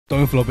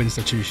Don't Flop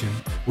Institution.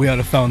 We are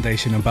the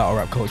foundation of battle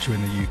rap culture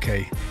in the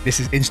UK. This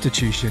is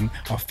Institution,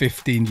 our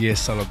 15-year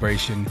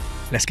celebration.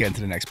 Let's get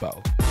into the next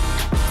battle.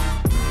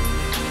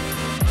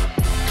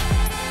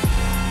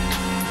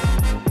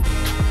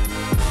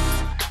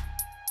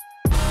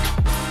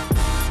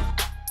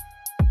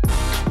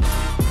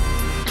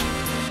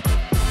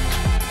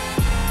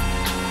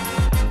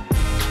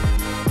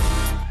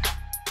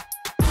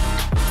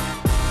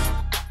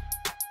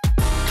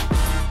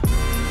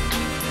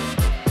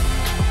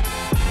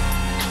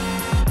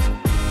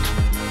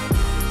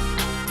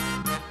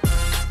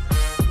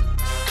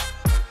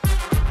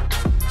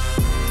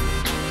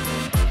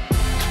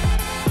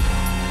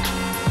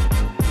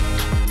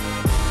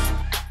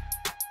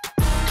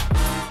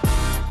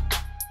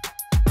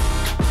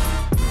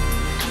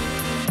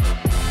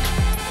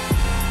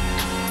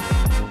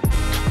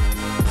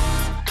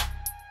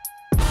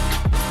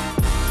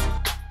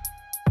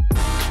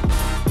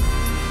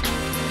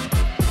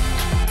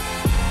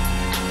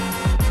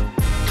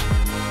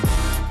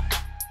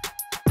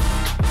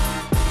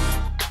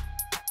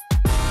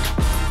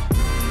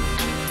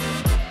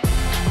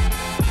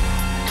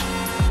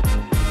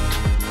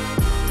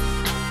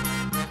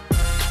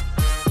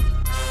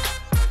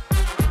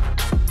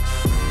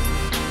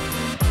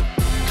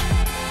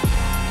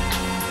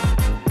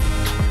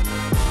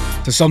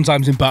 So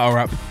sometimes in battle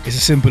rap, it's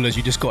as simple as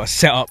you just got to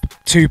set up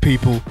two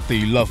people that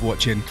you love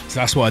watching. So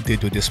that's what I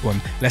did with this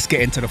one. Let's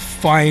get into the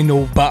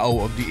final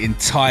battle of the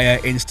entire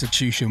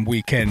Institution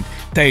weekend.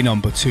 Day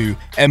number 2,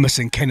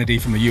 Emerson Kennedy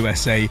from the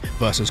USA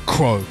versus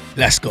Crow.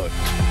 Let's go.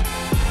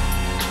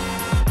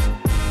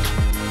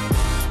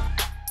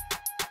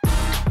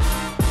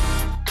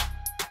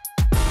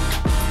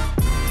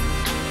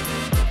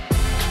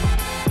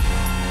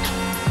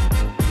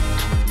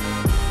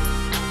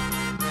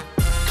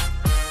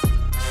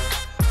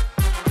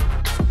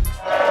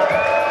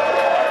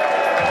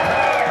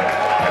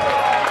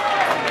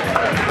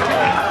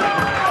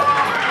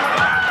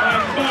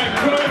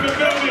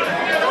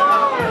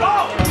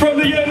 From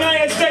the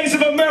United States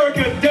of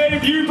America,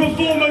 debut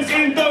performers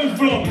in Don't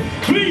Flop.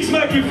 Please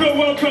make you feel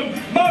welcome,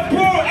 my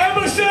bro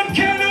Emerson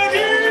Kennedy!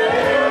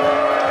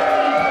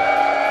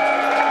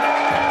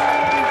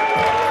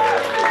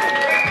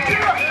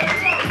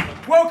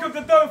 Welcome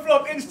to Don't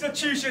Flop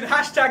Institution,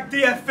 hashtag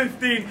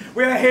DF15.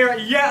 We are here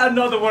at yet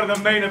another one of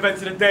the main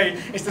events of the day.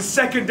 It's the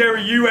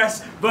secondary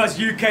US versus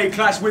UK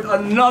clash with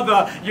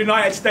another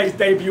United States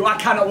debut. I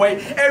cannot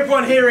wait.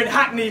 Everyone here in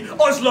Hackney,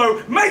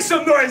 Oslo, make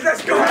some noise,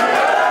 let's go!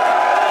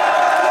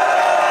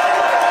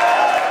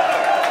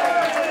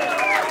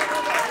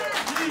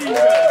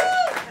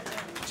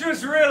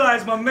 Just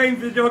realised my main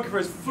videographer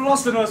is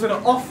flossing us with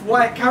an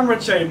off-white camera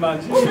chain, man.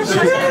 Jesus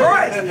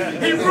Christ!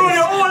 He brought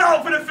it all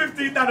out for the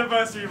 15th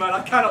anniversary, man.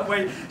 I cannot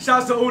wait.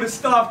 Shouts to all the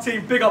staff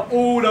team. Big up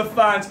all the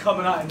fans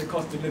coming out in the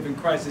cost of living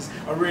crisis.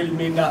 I really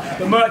mean that.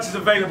 The merch is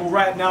available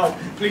right now.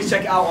 Please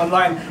check it out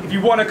online. If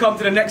you want to come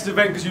to the next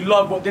event because you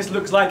love what this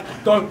looks like,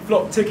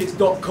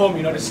 don'tfloptickets.com.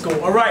 You know the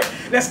score. All right,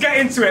 let's get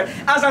into it.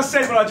 As I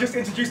said when I just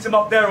introduced him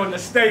up there on the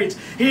stage,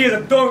 he is a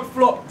Don't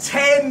Flop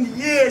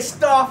 10-year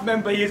staff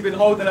member. He has been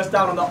holding us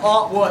down on the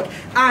artwork,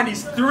 and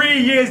he's 3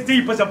 years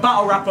deep as a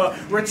battle rapper,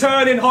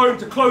 returning home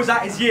to close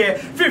out his year,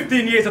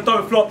 15 years of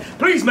Don't Flop.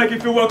 Please make him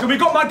feel welcome. We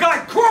got my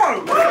guy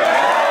Crow!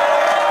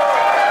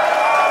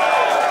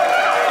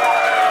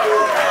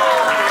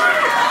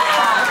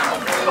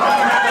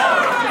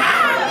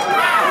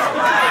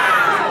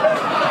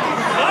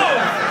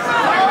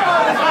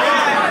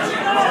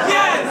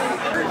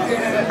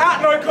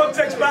 At no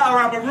context battle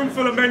rap, a room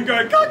full of men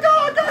going, go, go,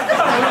 go, go!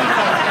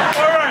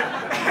 Alright,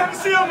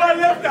 MC on my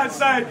left hand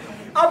side.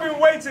 I've been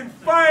waiting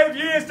 5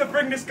 years to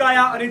bring this guy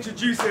out and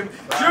introduce him.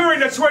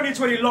 During the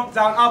 2020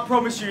 lockdown, I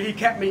promise you he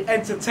kept me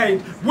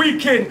entertained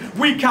week in,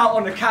 week out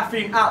on the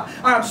Caffeine app.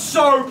 I am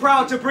so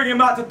proud to bring him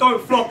out to Don't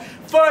Flop.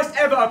 First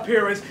ever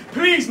appearance.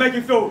 Please make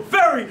him feel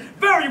very,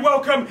 very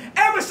welcome,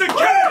 Emerson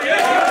Kennedy!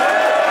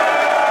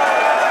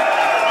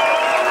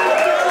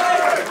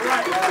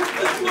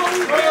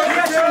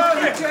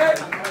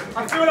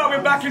 I feel like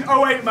we're back in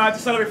 08, man, to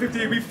celebrate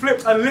 50. We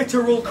flipped a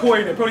literal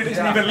coin. It probably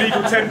isn't even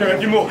legal tender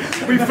anymore.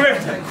 We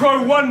flipped.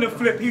 Crow won the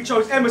flip. He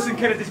chose Emerson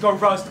Kennedy to go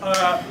first.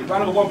 Round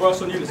number 1,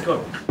 burst on you. Let's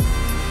go.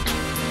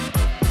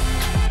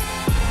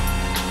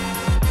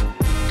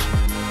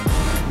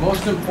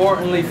 Most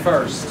importantly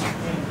first.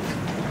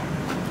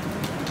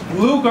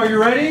 Luke, are you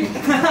ready?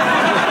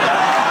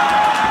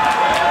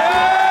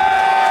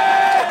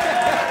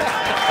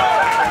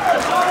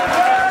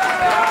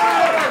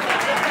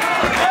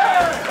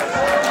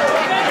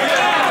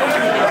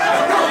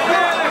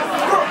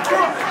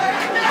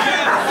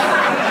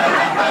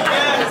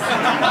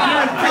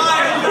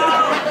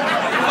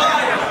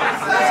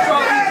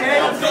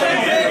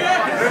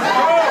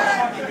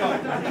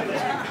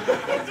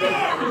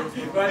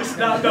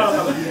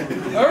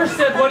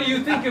 Erstead, what do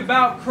you think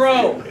about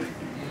Crow?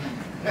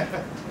 I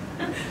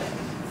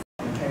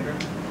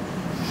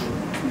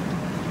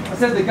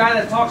said the guy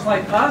that talks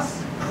like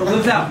us, that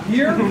lives out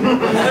here?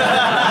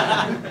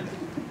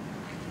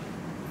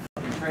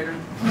 Traitor.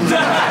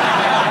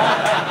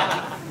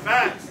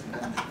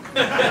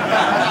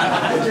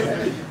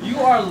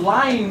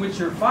 lying with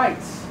your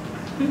fights.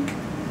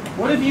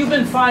 What have you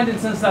been finding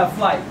since that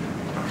flight?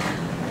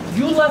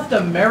 You left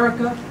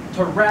America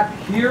to rap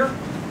here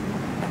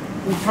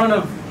in front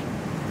of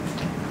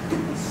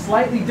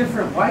slightly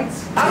different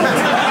whites? Let's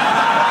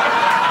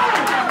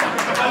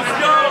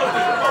go!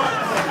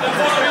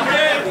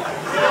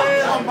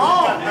 Come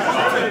on!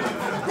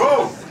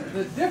 Go!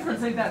 The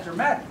difference ain't that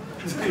dramatic.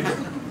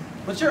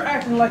 But you're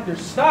acting like your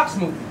stock's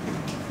moving.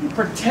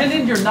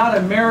 Pretending you're not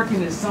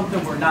American is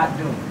something we're not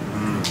doing.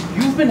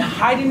 You've been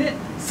hiding it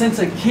since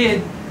a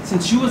kid,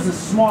 since you was a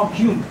small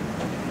human.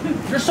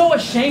 You're so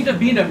ashamed of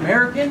being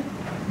American,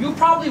 you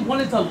probably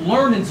wanted to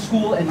learn in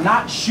school and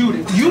not shoot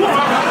it. You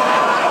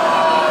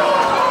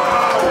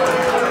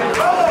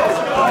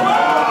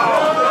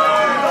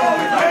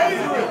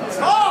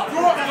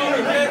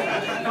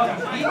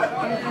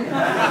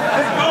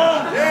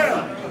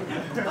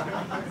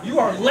You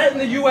are letting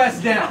the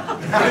U.S.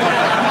 down.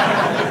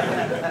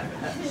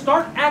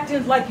 Start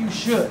acting like you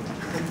should.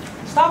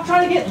 Stop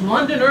trying to get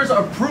Londoners'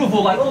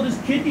 approval like, oh, this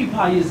kidney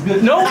pie is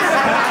good. No! You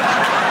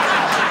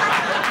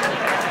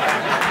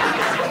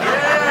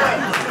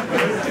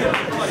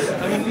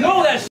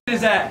know that shit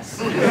is ass.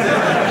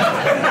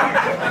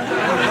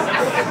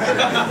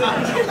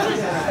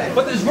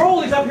 But this role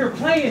he's up here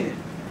playing it.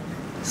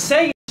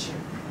 Saying shit.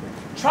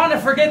 Trying to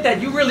forget that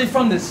you really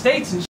from the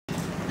States and shit.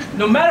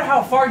 No matter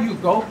how far you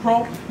go,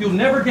 pro, you'll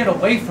never get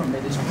away from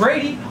it. It's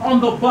Brady on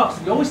the Bucks.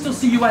 We always still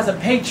see you as a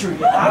patriot.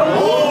 Let's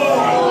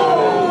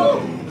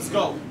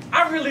go.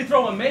 I really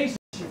throw amazing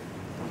shit.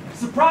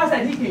 Surprised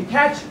that he can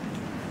catch it.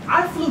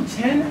 I flew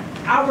 10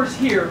 hours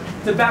here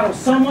to battle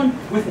someone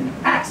with an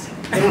accent.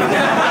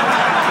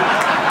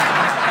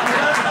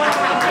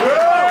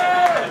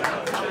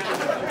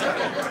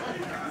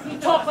 He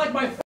talks like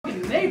my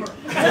fucking neighbor.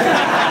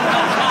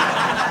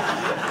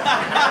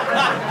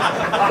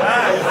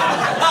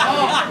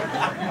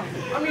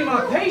 I mean,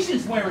 my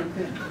patience wearing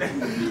thin.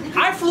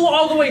 I flew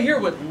all the way here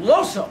with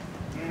Loso.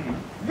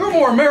 You're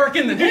more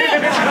American than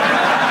him.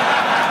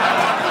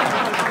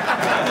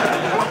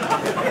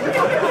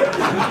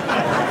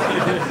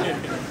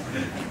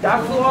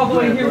 I flew all the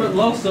way here with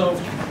Loso.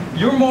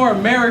 You're more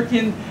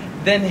American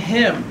than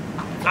him.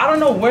 I don't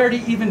know where to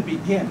even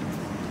begin.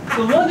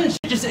 The London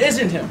shit just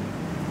isn't him.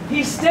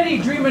 He's steady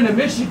dreaming of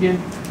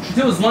Michigan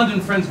until his London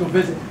friends go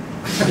visit.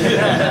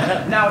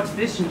 Now it's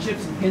fish and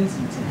chips in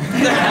Kensington.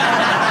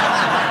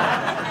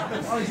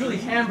 Oh, he's really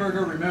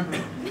hamburger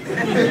remembering.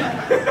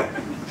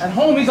 At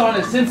home he's on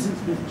his Simpsons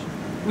binge.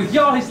 With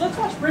y'all he's let's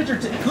watch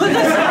Bridgerton.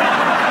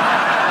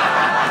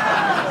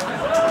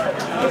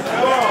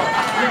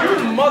 You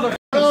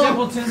motherfucking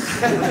simpleton.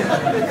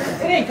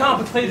 It ain't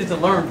complicated to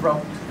learn, bro.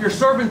 You're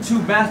serving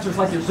two masters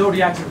like your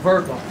zodiac's a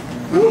Virgo.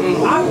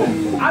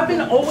 I've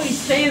been always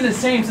staying the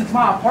same since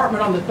my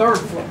apartment on the 3rd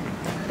floor.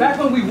 Back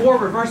when we wore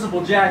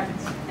reversible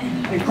jackets,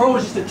 and Crow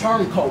was just a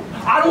turncoat.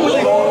 I don't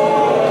really...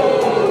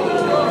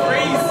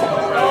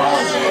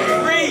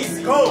 Freeze!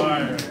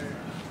 Go!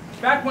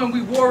 Back when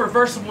we wore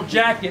reversible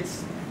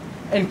jackets,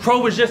 and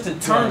Crow was just a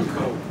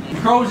turncoat.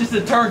 Crow was just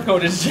a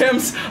turncoat. As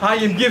gems, I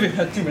am giving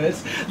her 2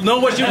 minutes. Know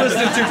what you're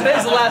listening to.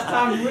 Today's the last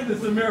time you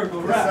witness a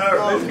miracle rap.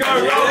 Let's go,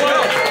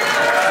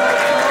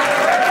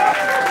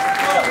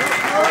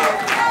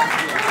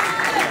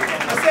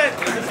 That's it.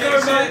 Let's go,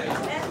 man.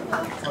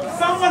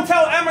 Someone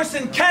tell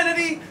Emerson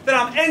Kennedy that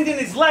I'm ending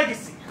his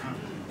legacy.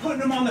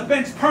 Putting him on the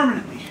bench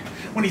permanently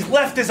when he's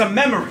left as a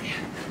memory.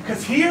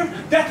 Because here,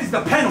 death is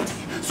the penalty.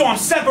 So I'm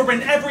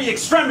severing every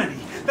extremity.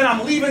 Then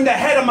I'm leaving the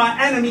head of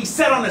my enemy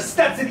set on the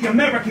steps of the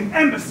American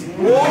embassy.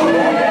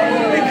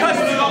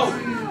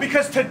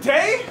 Because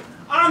today,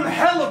 I'm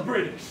hella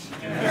British.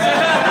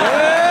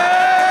 Today,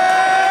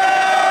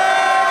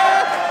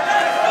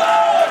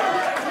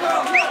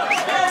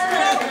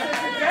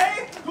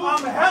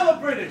 I'm hella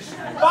British.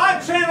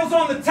 5 channels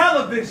on the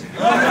television.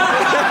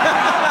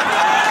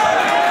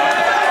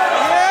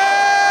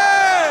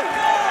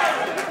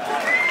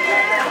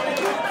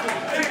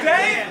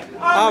 Today,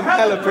 I'm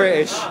hella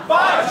British.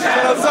 5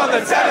 channels on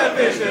the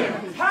television.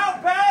 How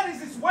bad is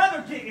this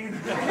weather getting?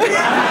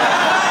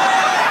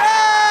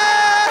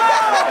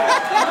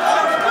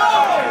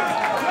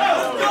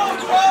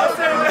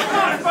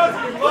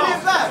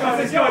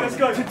 Let's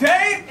go.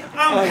 Today,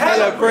 I'm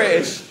hella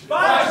British.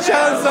 5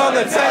 channels on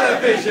the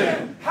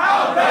television.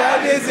 How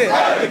bad is it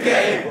ever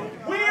getting?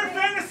 Weird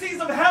fantasies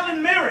of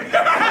Helen Mirren. I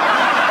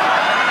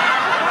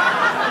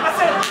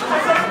said,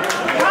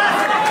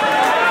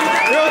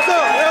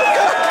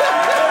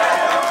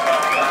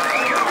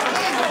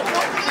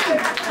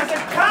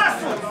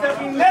 castles that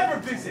we never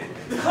visit.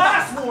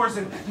 Class wars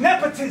and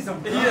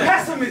nepotism,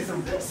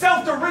 pessimism,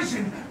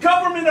 self-derision,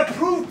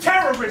 government-approved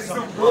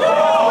terrorism.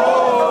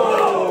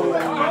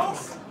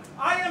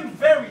 I am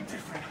very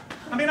different.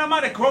 I mean, I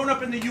might have grown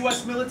up in the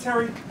U.S.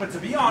 military, but to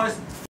be honest,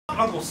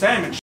 Uncle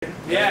Sam and shit.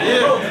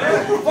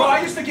 Well,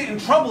 I used to get in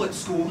trouble at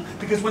school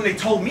because when they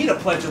told me to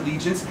pledge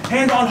allegiance,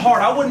 hand on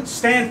heart, I wouldn't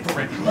stand for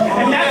it.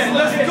 And that's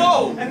legit.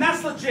 And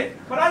that's legit.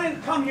 But I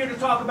didn't come here to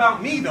talk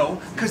about me, though,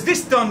 because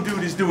this dumb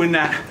dude is doing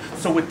that.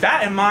 So with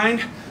that in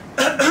mind,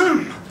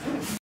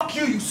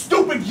 you, you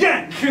stupid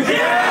yank! I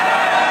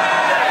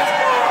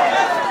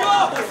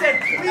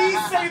said, please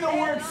say the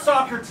word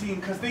soccer team,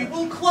 because they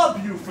will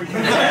club you for you.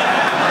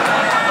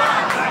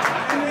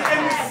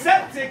 And the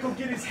septic will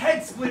get his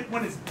head split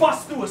when it's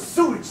bust through a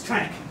sewage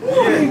tank.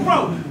 Yeah.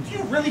 Bro, do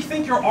you really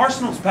think your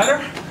Arsenal's better?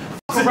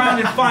 Fuck around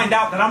and find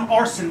out that I'm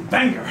Arsene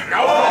Wenger.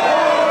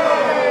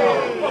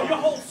 Bro, your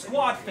whole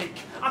squad fake.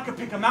 I could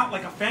pick them out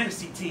like a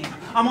fantasy team.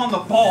 I'm on the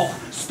ball.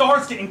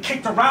 Stars getting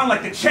kicked around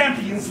like the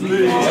Champions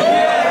League.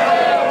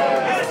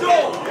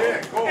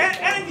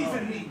 And he's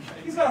in need.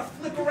 He's got to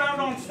flip around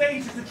on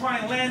stage just to try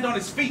and land on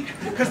his feet.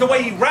 Because the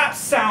way he raps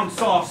sounds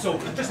soft, so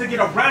just to get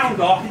a round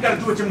off, you got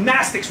to do a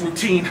gymnastics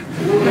routine.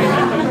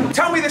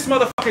 Tell me this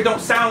motherfucker don't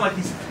sound like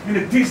he's in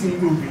a Disney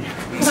movie.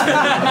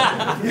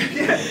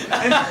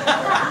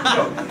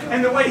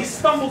 And the way he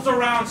stumbles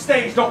around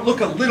stage don't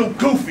look a little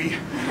goofy.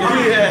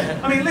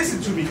 I mean,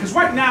 listen to me, because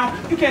right now,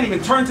 you can't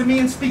even turn to me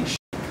and speak shit.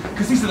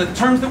 Because these are the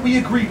terms that we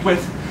agreed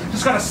with.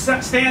 Just got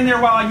to stand there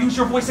while I use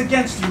your voice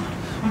against you.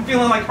 I'm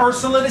feeling like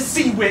Ursula the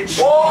Sea Witch.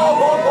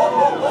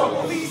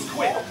 Please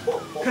quit,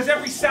 because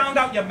every sound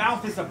out your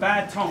mouth is a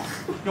bad tone.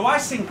 Yo, I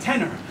sing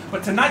tenor,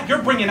 but tonight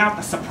you're bringing out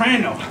the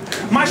soprano.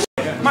 My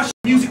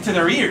music to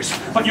their ears,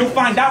 but you'll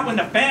find out when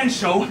the band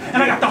show,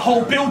 and I got the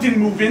whole building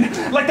moving,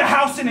 like the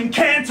house in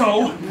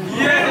Encanto.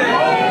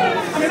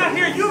 Yeah! I mean, I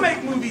hear you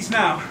make movies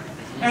now,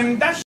 and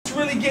that's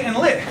really getting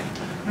lit.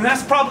 And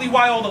that's probably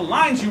why all the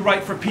lines you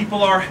write for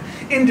people are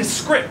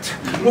indescript.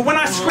 But when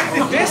I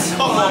scripted this...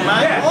 Come on,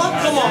 man. Yeah.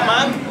 Come on,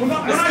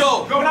 man. Let's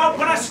go. When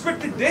I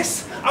scripted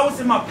this, I was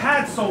in my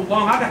pad so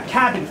long, I got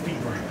cabin fever.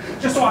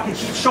 Just so I could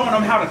keep showing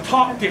them how to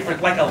talk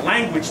different like a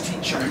language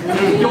teacher.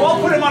 Yo,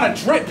 I'll put him on a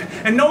drip,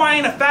 and no, I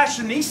ain't a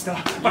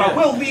fashionista, but I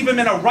will leave him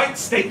in a right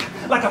state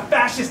like a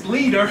fascist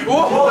leader.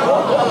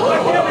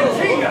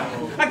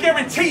 I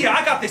guarantee you,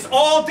 I got this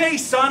all day,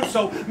 son,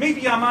 so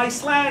maybe I'm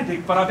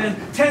Icelandic, but I've been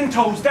 10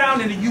 toes down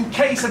in the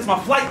UK since my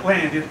flight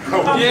landed.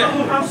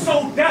 I'm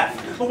so deaf,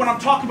 but when I'm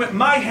talking with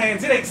my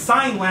hands, it ain't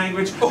sign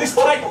language. This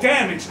type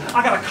damage,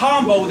 I got a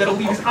combo that'll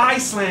leave his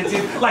eyes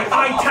slanted like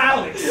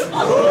italics.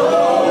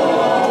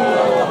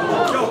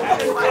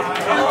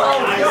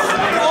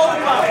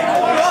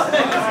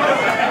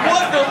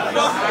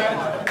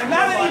 And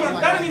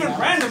that ain't even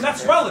random,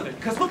 that's relevant,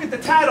 because look at the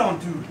tat on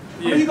dude.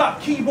 I mean, you got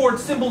keyboard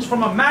symbols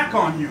from a Mac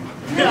on you.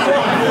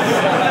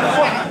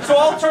 So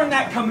I'll turn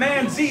that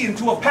Command Z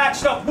into a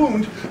patched up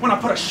wound when I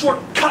put a short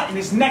cut in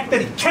his neck that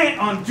he can't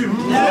undo.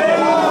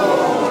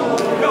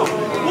 Yo,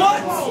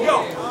 what?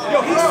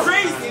 Yo, he's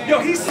crazy. Yo,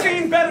 he's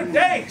seen better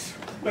days,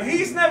 but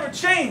he's never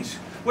changed.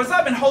 Whereas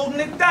I've been holding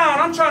it down.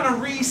 I'm trying to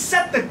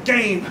reset the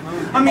game.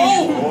 I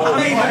mean,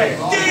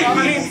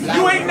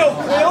 you ain't no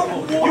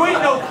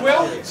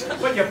quill,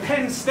 but your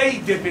pen stay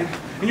dipping.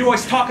 And you're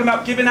always talking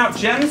about giving out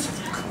gems.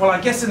 Well, I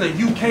guess in the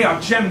UK, our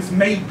gems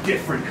made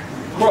different.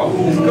 Bro,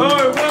 let's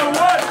go.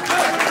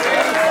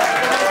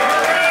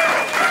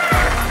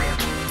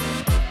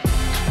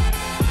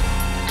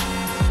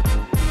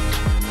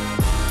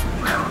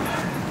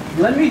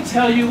 Let me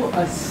tell you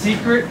a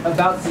secret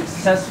about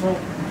successful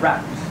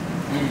rappers.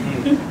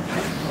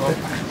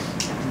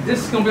 This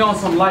is gonna be on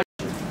some light.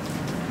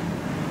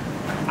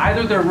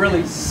 Either they're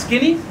really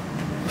skinny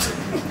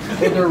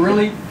or they're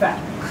really fat.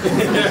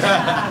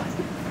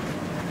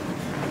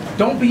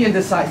 Don't be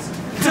indecisive.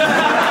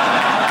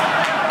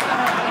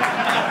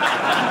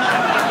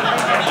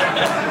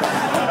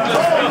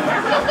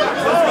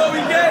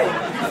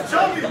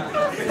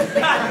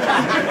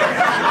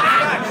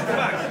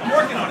 I'm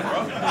working on it, bro.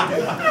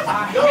 I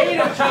hate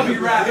a chubby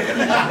rapper.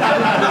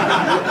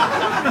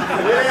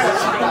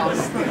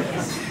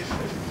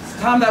 It's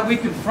time that we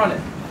confront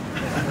it.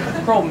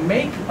 Bro,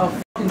 make a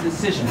fucking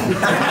decision.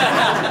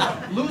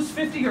 Lose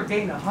 50 or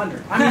gain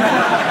 100. I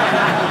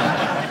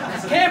mean,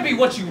 this can't be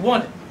what you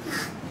wanted.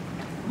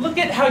 Look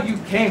at how you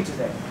came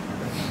today.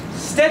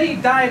 Steady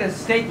diet of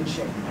steak and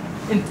shake.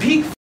 In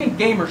peak fucking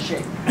gamer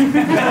shape.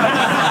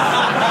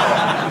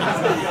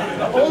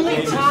 The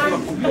only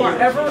time you are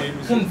ever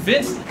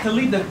convinced to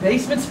leave the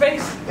basement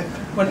space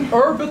when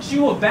Herb books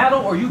you a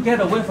battle or you get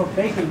a whiff of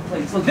bacon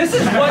plates. So this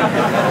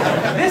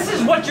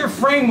is what your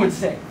frame would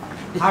say.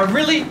 I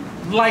really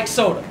like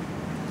soda.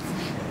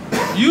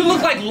 You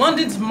look like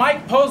London's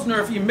Mike Posner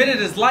if he admitted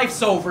his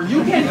life's over.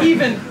 You can't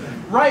even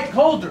write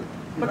colder,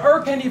 but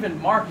Herb can't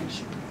even market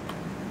you.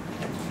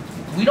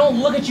 We don't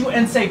look at you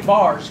and say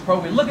bars,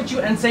 bro. We look at you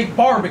and say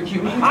barbecue.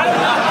 Crazy.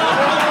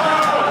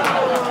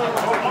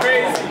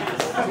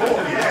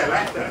 Oh, yeah,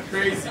 like that.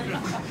 Crazy.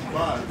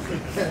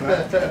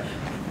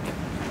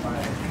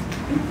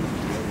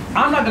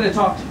 I'm not gonna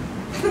talk to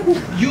you.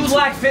 You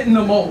lack fit in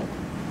the mold.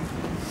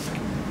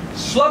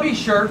 Schlubby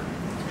shirt,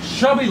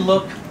 chubby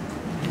look.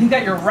 I think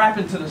that you're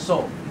rapping to the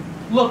soul.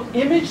 Look,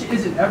 image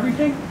isn't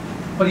everything,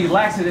 but he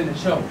lacks it in the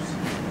shows.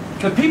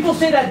 The people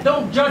say that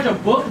don't judge a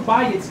book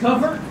by its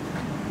cover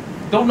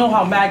don't know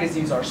how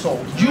magazines are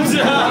sold.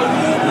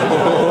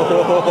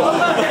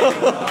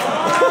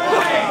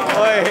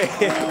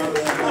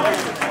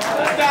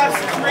 That's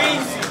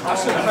crazy.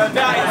 That's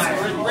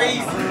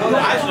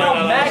how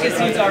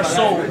magazines are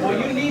sold. Well,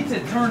 you need to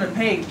turn a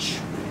page.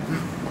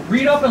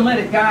 Read up and let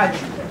it guide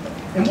you.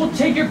 And we'll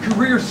take your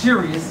career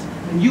serious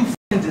and you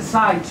f***ing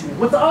decide to.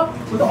 What's up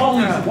with all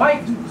these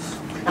white dudes?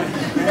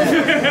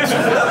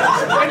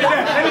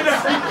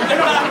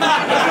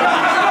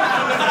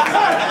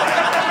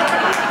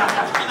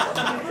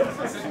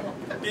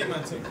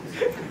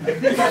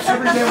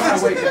 Every day when I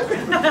wake up.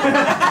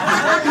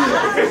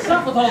 What's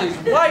up with all these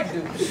white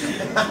dudes?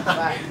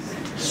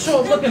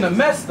 Sure looking a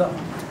mess though.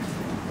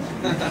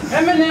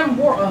 Eminem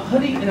wore a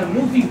hoodie in a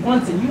movie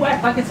once and you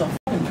act like it's a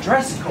fucking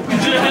dress code.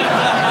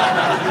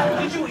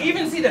 Did you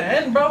even see the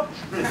end, bro?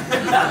 I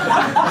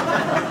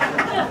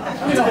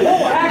mean, the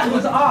whole act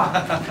was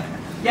odd.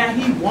 Yeah,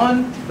 he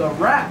won the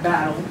rap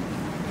battle,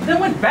 but then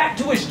went back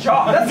to his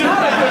job. That's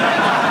not a good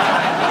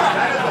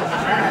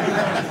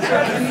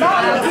That's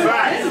not a good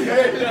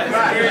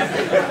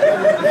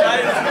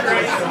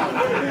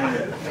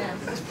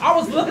I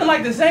was looking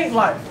like this ain't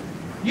life.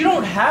 You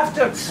don't have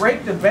to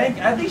break the bank.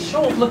 At least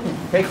show up looking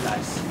fake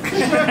nice.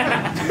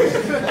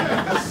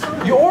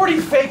 You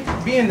already faked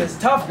being this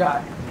tough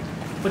guy,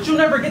 but you'll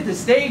never get the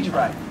stage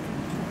right.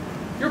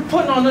 You're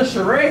putting on the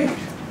charade.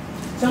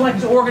 Sound like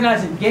he's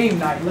organizing game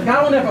night. Look,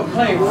 I don't ever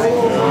play right.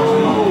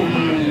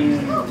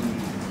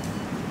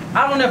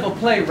 I don't ever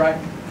play right.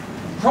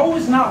 Crow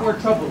is not where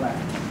trouble at.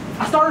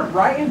 I started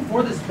writing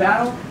for this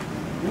battle.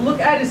 Look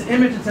at his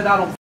image and said, I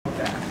don't f with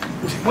that.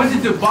 Went to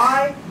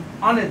Dubai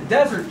on a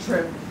desert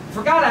trip.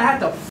 Forgot I had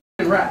to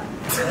f***ing rap.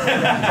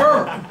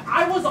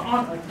 I was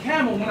on a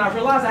camel when I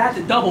realized I had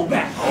to double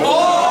back.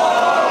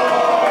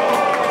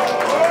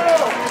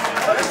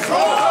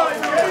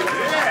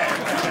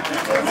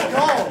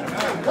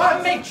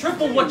 I make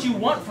triple what you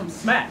want from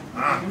Smack.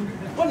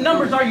 What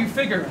numbers are you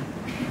figuring?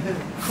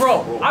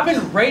 Crow, I've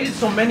been rated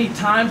so many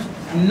times,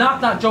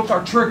 knock-knock jokes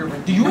are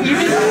triggering. Do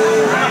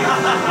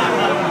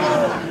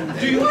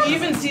you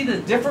even see the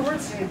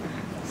difference?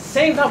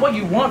 Same's not what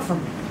you want from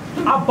me.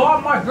 I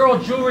bought my girl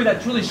jewelry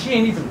that truly she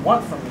ain't even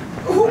want from me.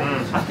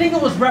 I think it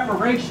was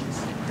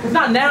reparations. If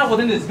not now, well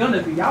then it's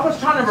gonna be. I was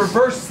trying to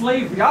reverse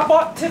slavery. I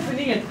bought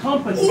Tiffany and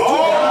Company.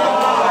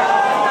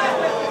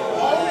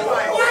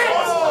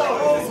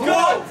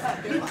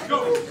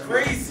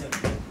 Crazy.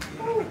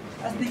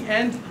 That's the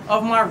end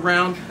of my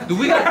round. Do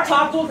we got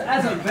tacos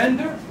as a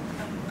vendor?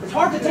 It's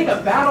hard to take a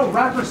battle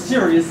rapper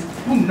serious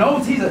who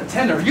knows he's a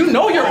tenor. You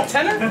know you're a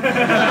tenor?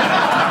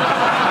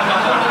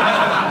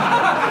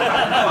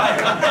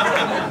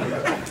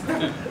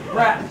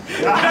 Rap.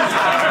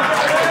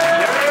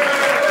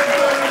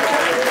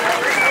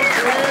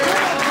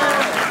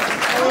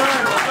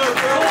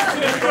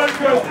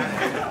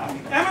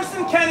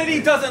 Emerson Kennedy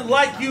doesn't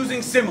like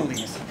using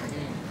similes.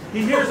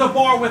 He hears a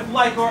bar with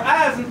like or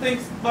as and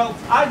thinks, well,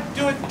 I'd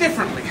do it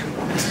differently.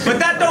 But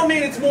that don't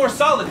mean it's more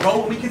solid,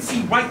 bro. We can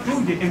see right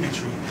through your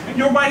imagery.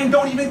 Your writing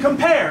don't even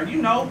compare,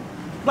 you know,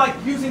 like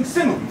using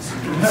similes.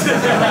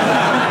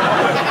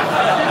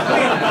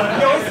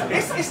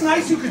 It's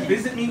nice you could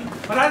visit me,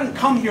 but I didn't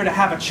come here to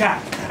have a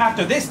chat.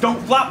 After this,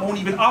 Don't Flop won't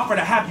even offer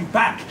to have you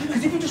back.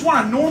 Because if you just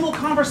want a normal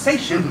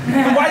conversation,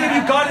 then why have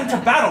you got into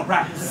battle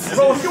rap?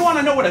 Bro, if you want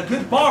to know what a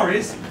good bar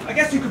is, I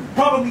guess you could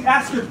probably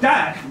ask your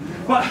dad.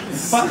 But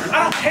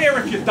I don't care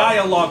if your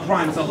dialogue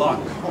rhymes a lot.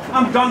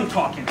 I'm done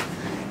talking.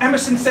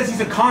 Emerson says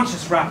he's a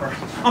conscious rapper.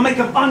 I'll make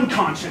him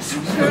unconscious.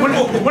 When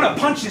a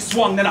punch is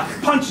swung, then a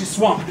punch is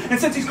swung. And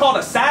since he's called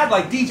a sad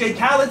like DJ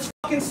Khaled's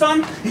fucking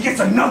son, he gets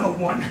another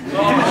one. And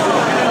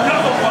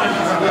another one.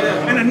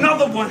 And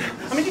another one.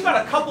 I mean, you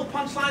got a couple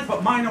punchlines,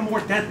 but mine are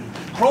more deadly.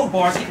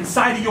 Crowbars get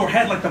inside of your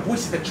head like the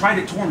voices that try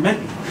to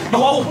torment me.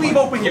 I'll cleave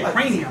open your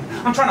cranium.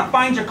 I'm trying to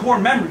find your core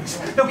memories.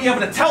 They'll be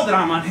able to tell that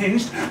I'm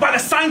unhinged by the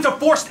signs of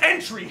forced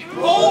entry.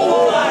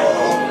 Oh my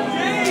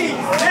jeez!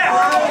 Yeah.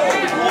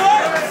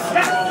 What?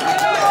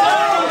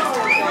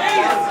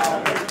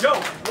 Yo,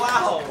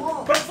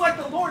 wow. But it's like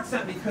the Lord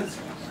sent me, because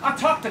I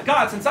talk to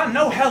God. Since I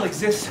know hell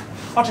exists,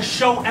 I'll just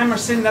show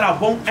Emerson that I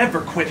won't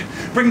ever quit.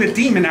 Bring the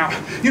demon out.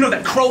 You know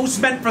that Crow's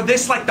meant for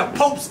this like the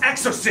Pope's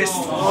exorcist.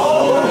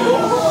 Oh.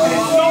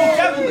 It's so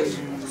devilish.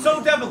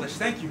 So devilish,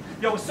 thank you.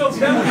 Yo, it's so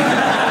devilish.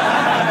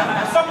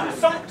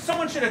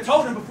 Someone should have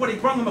told him before they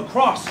brung him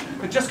across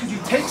that just because you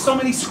take so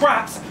many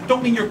scraps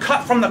don't mean you're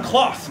cut from the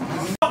cloth.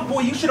 Fuck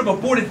boy, you should have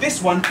aborted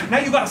this one. Now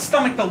you gotta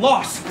stomach the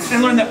loss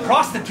and learn that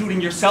prostituting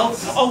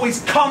yourself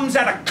always comes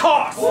at a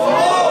cost. Whoa.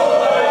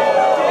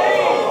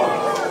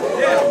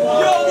 Yeah.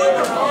 Yo, what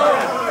the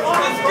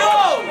Let's go!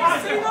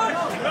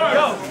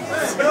 Yo,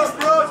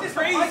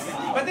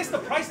 but this is the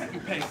price that you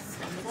pay.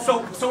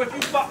 So if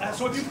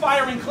you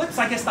fire in clips,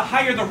 I guess the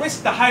higher the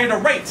risk, the higher the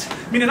rates.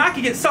 Meaning I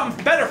could get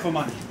something better for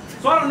money.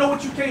 So I don't know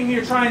what you came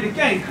here trying to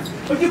gain,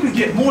 but you could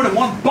get more than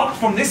 $1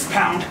 from this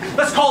pound.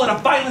 Let's call it a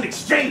violent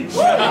exchange.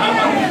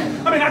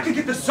 I mean, I could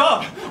get the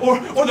sub or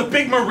the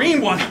big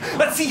marine one.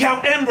 Let's see how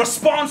M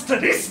responds to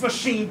this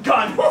machine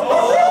gun.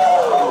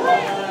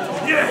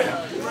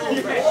 Yeah.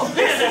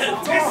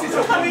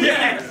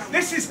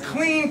 This is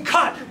clean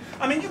cut.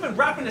 I mean, you've been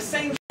rapping the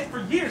same shit for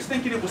years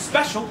thinking it was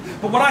special,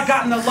 but what I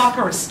got in the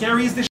locker is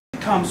scary as this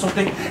shit comes. So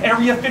think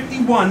Area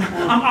 51,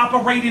 I'm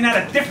operating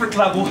at a different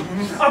level.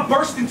 I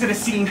burst into the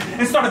scene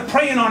and started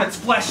preying on its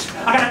flesh.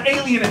 I got an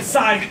alien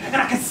inside,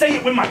 and I can say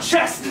it with my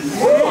chest. A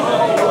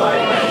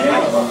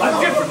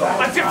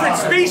different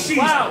species,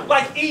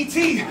 like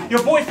E.T.,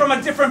 your boy from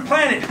a different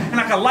planet, and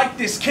I can light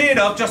this kid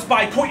up just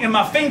by pointing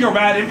my finger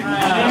at him.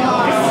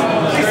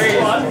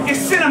 It's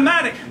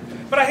cinematic,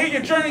 but I hear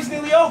your journey's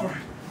nearly over.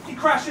 He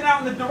crashing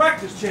out in the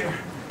director's chair,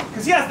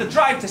 because he has the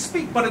drive to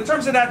speak, but in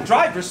terms of that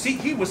driver's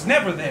seat, he was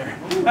never there.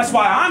 That's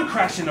why I'm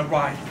crashing the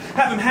ride.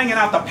 Have him hanging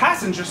out the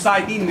passenger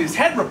side needing his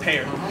head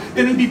repaired.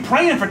 Then he'd be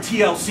praying for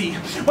TLC,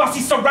 whilst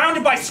he's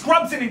surrounded by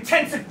scrubs in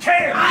intensive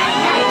care.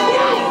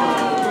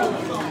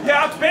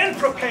 Yeah, I've been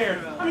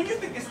prepared. I mean, you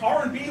think this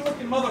R&B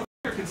looking motherfucker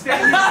can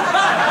stand here?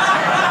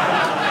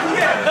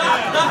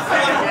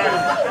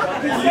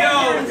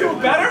 Yo, do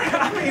better?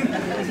 I mean,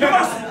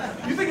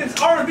 you think this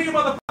R&B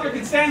motherfucker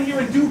can stand here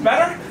and do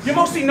better? You're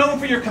mostly known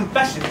for your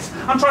confessions.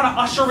 I'm trying to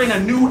usher in a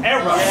new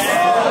era.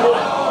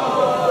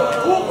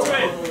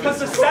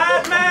 Because a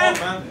sad man,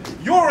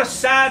 you're a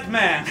sad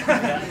man.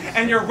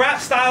 And your rap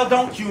style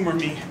don't humor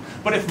me.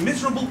 But if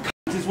miserable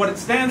is what it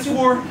stands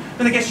for,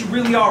 then I guess you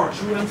really are a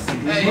true MC.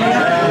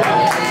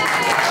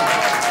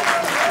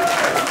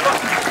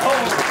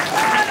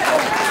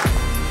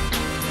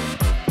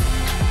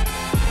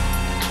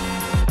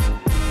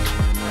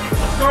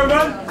 Sorry,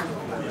 man.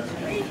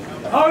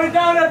 Hold it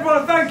down,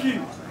 everyone. Thank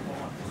you.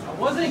 I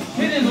wasn't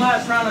kidding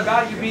last round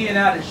about you being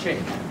out of shape.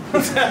 I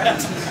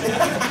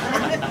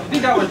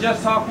think I was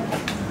just talking.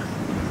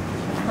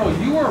 No,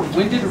 you were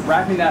winded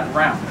wrapping that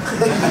round.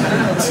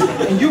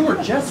 And you were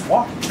just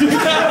walking.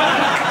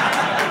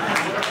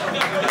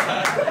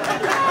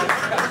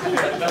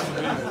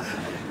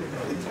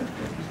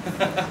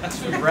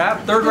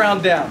 Wrap, third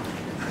round down.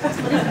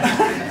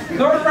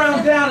 Third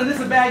round down, and this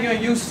is a bag you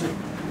ain't used to.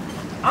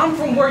 I'm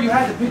from where you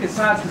had to pick a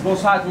side because both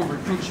sides will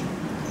recruit you.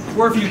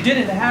 Where if you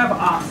didn't have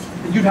ops,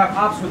 then you'd have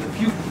ops with a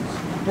few.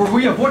 Where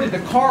we avoided the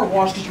car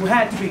wash because you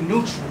had to be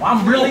neutral.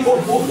 I'm really... I'm a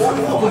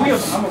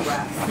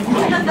rap.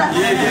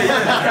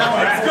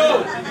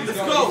 Let's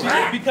go.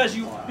 Because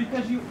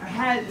you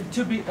had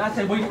to be... I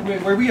said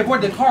where we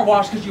avoided the car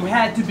wash because you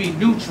had to be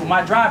neutral.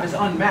 My drive is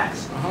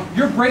unmatched.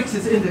 Your brakes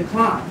is in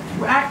decline.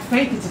 You act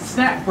fake, it's a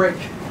snack break.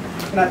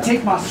 And I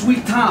take my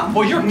sweet time.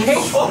 Well, you're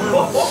cake.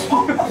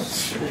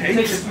 Take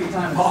your sweet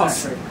time.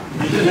 Pause. You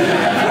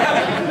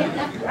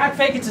act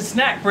fake, it's a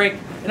snack break.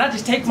 And I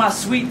just take my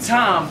sweet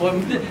time. But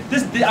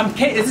this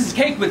is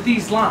cake with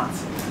these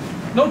lines.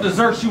 No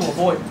desserts you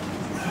avoid.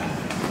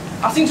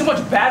 I've seen so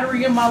much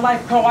battery in my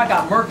life, bro. I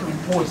got mercury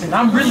poison.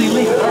 I'm really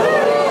leaving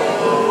Earth.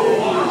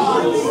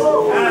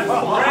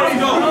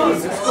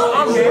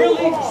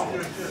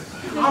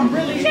 I'm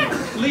really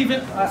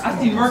leaving. I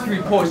see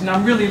mercury poison.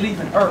 I'm really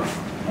leaving Earth.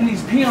 And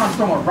these peons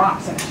throwing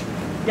rocks at you.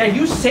 Yeah,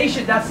 you say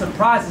shit that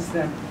surprises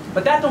them,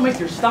 but that don't make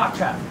your stock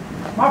traffic.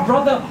 My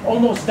brother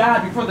almost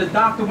died before the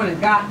doctor went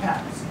and got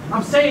pads.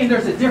 I'm saying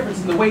there's a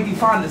difference in the way we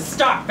define the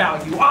stock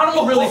value. I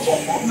don't really,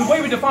 in the way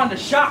we define the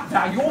shock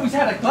value. You always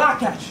had a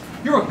Glock at you.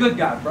 You're a good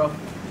guy, bro.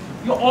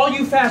 All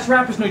you fast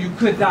rappers know you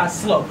could die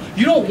slow.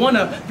 You don't want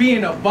to be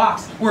in a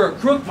box where a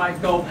crook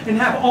might go and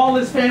have all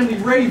his family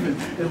raving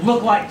and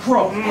look like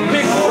Crow.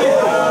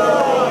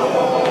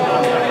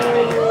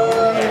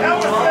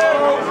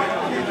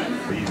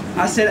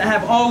 I said I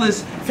have all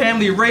this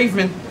family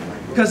raving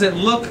because it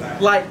looked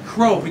like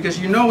Crow, because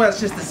you know that's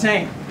just the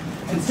same.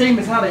 And same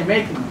as how they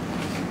make it.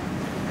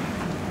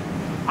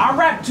 I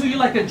rap to you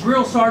like a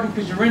drill sergeant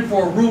because you're in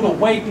for a rude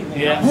awakening.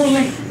 Yeah.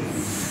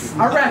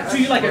 I rap to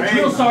you like a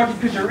drill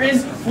sergeant because you're in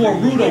for a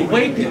rude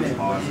awakening.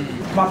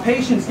 My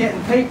patient's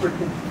getting papered.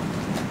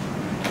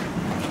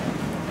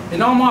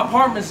 And all my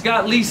apartments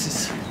got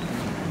leases.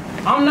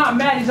 I'm not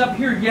mad he's up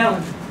here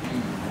yelling.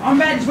 I'm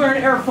mad he's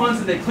wearing air funds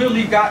and they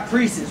clearly got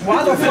creases.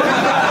 Why the fuck?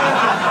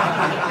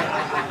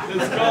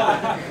 Let's go.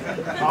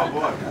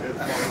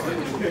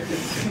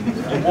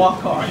 And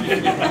walk hard.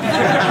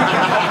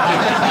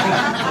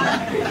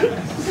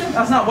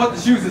 That's not what the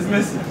shoes is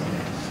missing.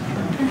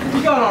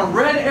 He got on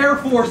red Air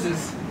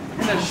Forces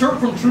and a shirt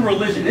from True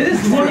Religion. It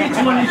is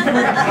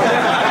 2023.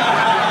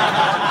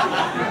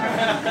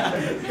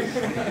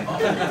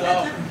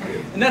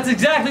 And that's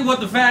exactly what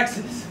the facts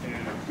is.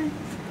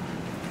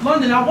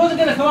 London, I wasn't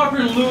going to come up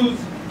here and lose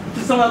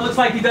to someone that looks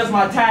like he does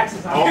my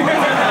taxes.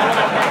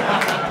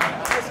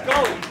 Let's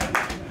go.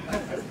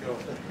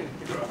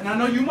 And I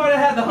know you might have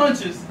had the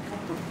hunches,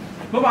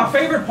 but my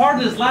favorite part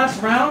of this last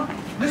round,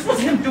 this was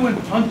him doing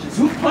punches.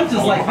 Who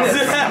punches like this?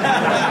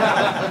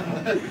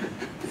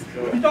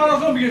 You thought I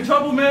was going to be in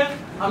trouble, man?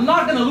 I'm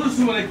not going to lose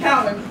to an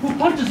accountant who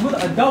punches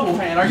with a double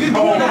hand. Are you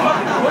doing a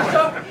fucking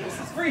push-up?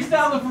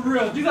 Freestyling for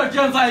real. These are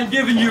gems I am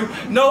giving you.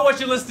 Know what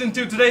you're listening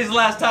to. Today's the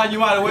last time you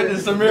might have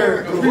witnessed a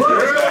miracle.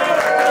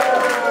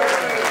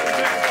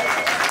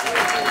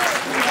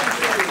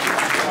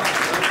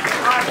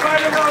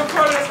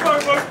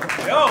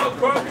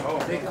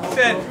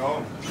 Said,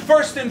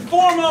 first and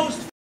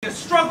foremost, the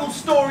struggle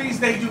stories,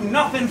 they do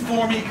nothing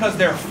for me because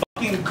they're fucking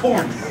fucking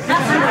corny.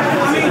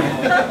 I mean,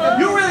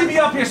 you really be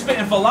up here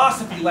spitting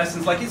philosophy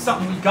lessons like it's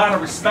something we gotta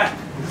respect.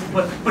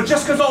 But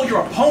just because all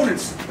your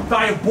opponents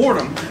die of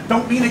boredom,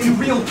 don't mean that you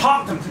real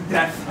talk them to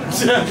death.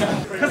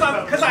 Because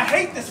I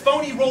hate this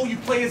phony role you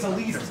play as a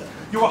leader.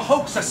 You're a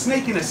hoax, a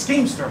snake, and a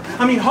schemester.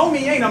 I mean,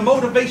 homie ain't a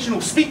motivational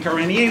speaker,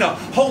 and he ain't a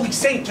holy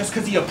saint just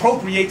because he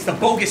appropriates the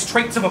bogus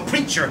traits of a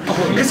preacher.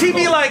 Because he'd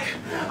be like,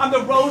 I'm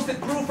the rose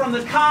that grew from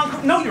the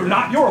concrete. No, you're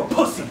not. You're a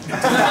pussy. And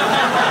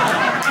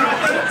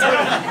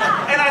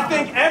I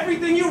think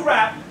everything you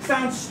rap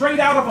sounds straight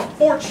out of a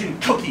fortune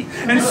cookie.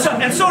 And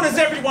so does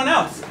everyone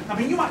else. I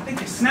mean, you might think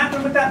you're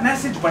snapping with that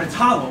message, but it's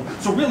hollow.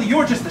 So really,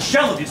 you're just a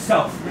shell of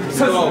yourself.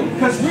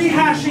 Because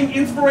rehashing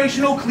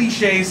inspirational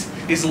cliches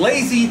is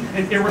lazy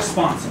and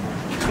irresponsible.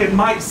 It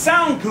might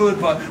sound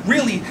good, but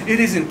really, it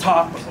isn't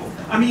topical.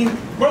 I mean,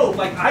 bro,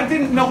 like, I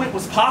didn't know it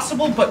was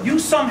possible, but you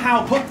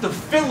somehow put the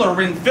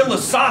filler in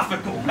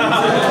philosophical.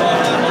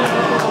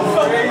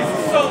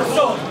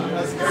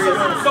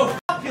 So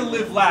fuck you,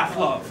 live, laugh,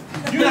 love.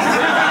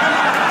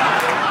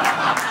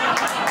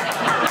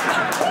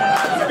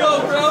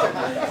 Go, bro.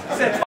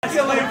 Said, fuck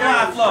you, live,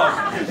 laugh,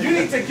 love. You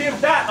need to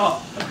give that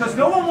up, because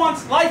no one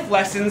wants life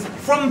lessons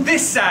from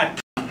this sad.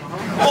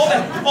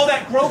 All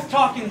that growth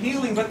talk and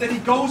healing, but then he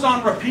goes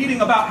on repeating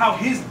about how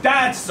his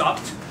dad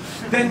sucked.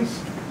 Then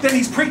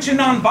he's preaching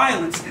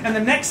nonviolence, and the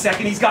next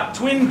second he's got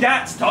twin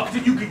gats tucked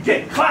and you could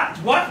get clapped.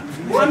 What?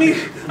 I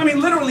mean,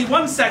 literally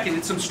 1 second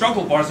it's some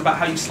struggle bars about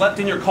how you slept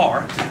in your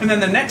car, and then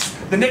the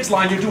next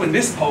line you're doing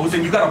this pose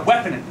and you got a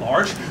weapon at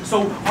large.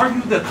 So are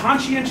you the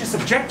conscientious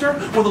objector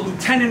or the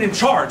lieutenant in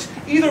charge?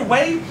 Either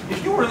way,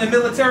 if you were in the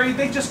military,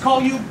 they'd just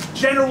call you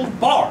General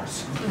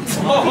Bars.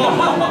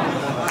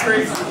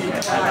 Crazy.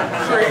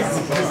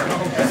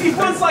 Because he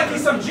fronts like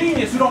he's some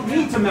genius who don't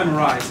need to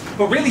memorize,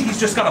 but really he's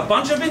just got a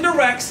bunch of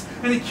indirects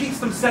and he keeps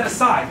them set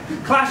aside,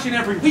 clashing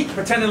every week,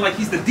 pretending like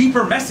he's the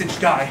deeper message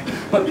guy.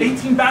 But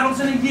 18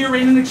 battles in a year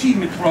ain't an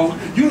achievement, bro.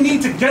 You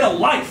need to get a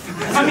life.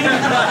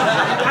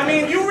 I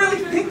mean, you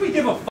really think we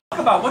give a fuck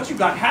about what you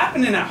got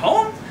happening at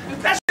home?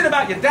 That shit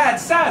about your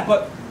dad's sad,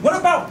 but what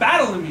about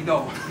battling me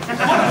though?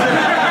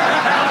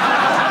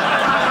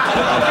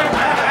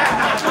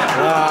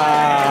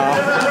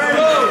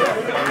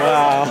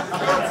 Wow.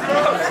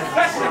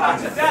 That shit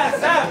about your dad's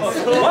sad, but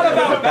what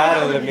about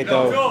battling me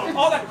though?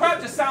 All that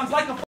crap just sounds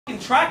like a fucking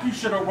track you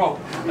should have wrote.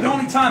 The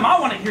only time I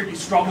want to hear you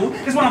struggle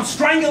is when I'm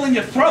strangling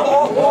your throat.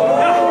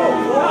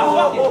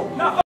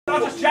 I'll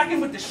just jack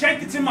him with the shank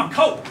that's in my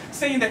coat,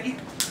 saying that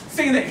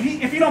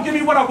if you don't give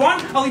me what I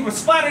want, I'll either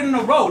splat it in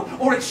the road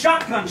or it's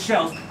shotgun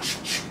shells,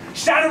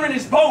 shattering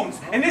his bones,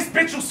 and this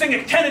bitch will sing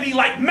at Kennedy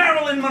like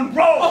Marilyn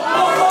Monroe.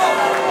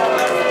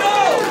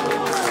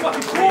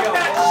 Fucking prove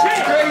that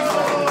shit.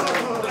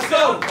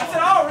 So I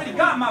said I already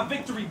got my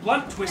victory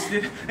blunt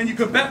twisted, and you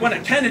could bet when a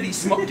Kennedy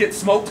gets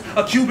smoked,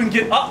 a Cuban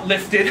get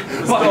uplifted.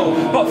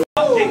 But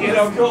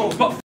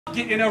fuck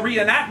in a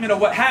reenactment of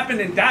what happened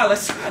in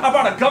Dallas. I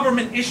brought a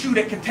government issue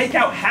that could take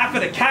out half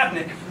of the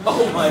cabinet.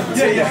 Oh my God.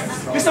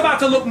 Yeah. This about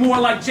to look more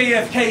like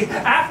JFK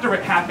after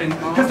it happened,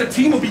 because the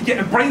team will be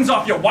getting brains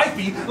off your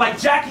wifey like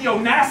Jackie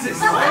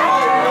Onassis.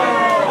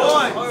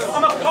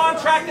 I'm a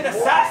contracted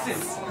assassin.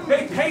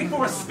 They paid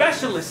for a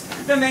specialist.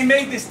 Then they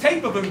made this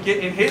tape of him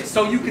getting hit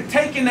so you could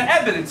take in the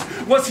evidence.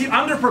 Was he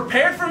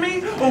underprepared for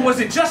me, or was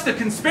it just a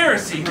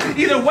conspiracy?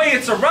 Either way,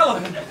 it's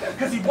irrelevant,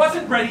 because he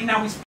wasn't ready.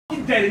 Now he's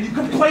dead, and you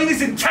complain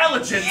his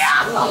intelligence.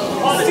 Yeah.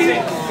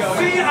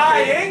 See,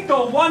 I ain't the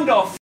one to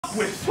f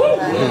with.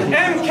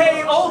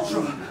 MK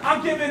Ultra,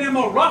 I'm giving him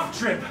a rough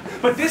trip,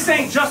 but this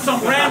ain't just some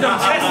random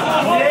test.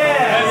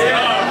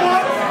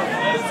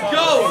 Let's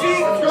go.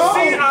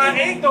 See, I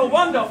ain't the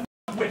one to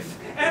f with.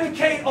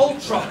 MK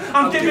Ultra,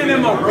 I'm giving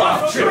him a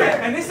rough trip.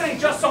 And this ain't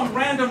just some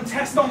random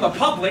test on the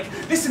public.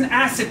 This is an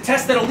acid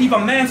test that'll leave a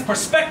man's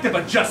perspective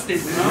adjusted.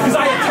 Because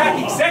I attack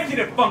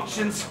executive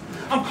functions,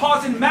 I'm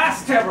causing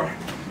mass terror.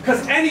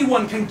 Because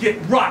anyone can get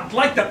rocked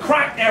like the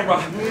crack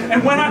era.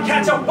 And when I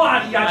catch a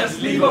body, I just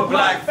leave a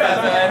black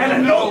feather and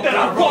a note that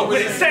I wrote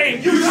with it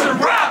saying, you should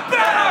rap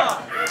better!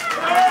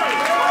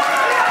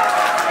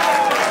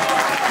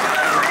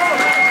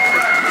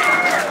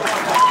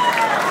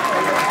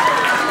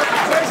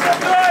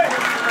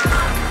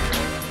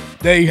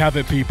 There you have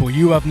it, people.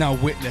 You have now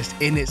witnessed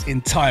in its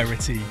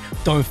entirety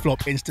Don't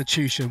Flop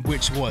Institution,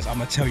 which was, I'm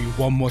going to tell you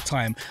one more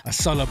time, a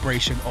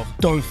celebration of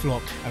Don't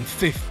Flop and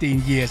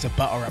 15 years of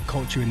battle rap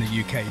culture in the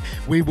UK.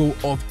 We will,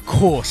 of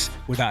course,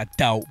 without a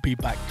doubt, be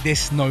back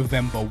this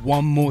November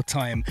one more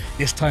time.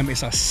 This time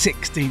it's our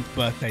 16th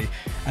birthday.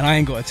 And I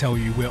ain't got to tell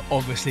you, we're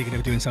obviously going to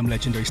be doing some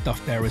legendary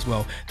stuff there as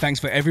well. Thanks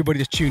for everybody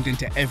that's tuned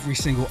into every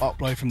single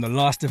upload from the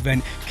last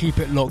event. Keep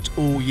it locked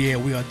all year.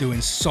 We are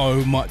doing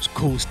so much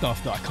cool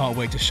stuff that I can't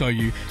wait to show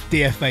you.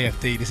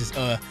 DFAFD, this is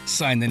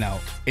signing out.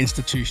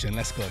 Institution,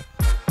 let's go.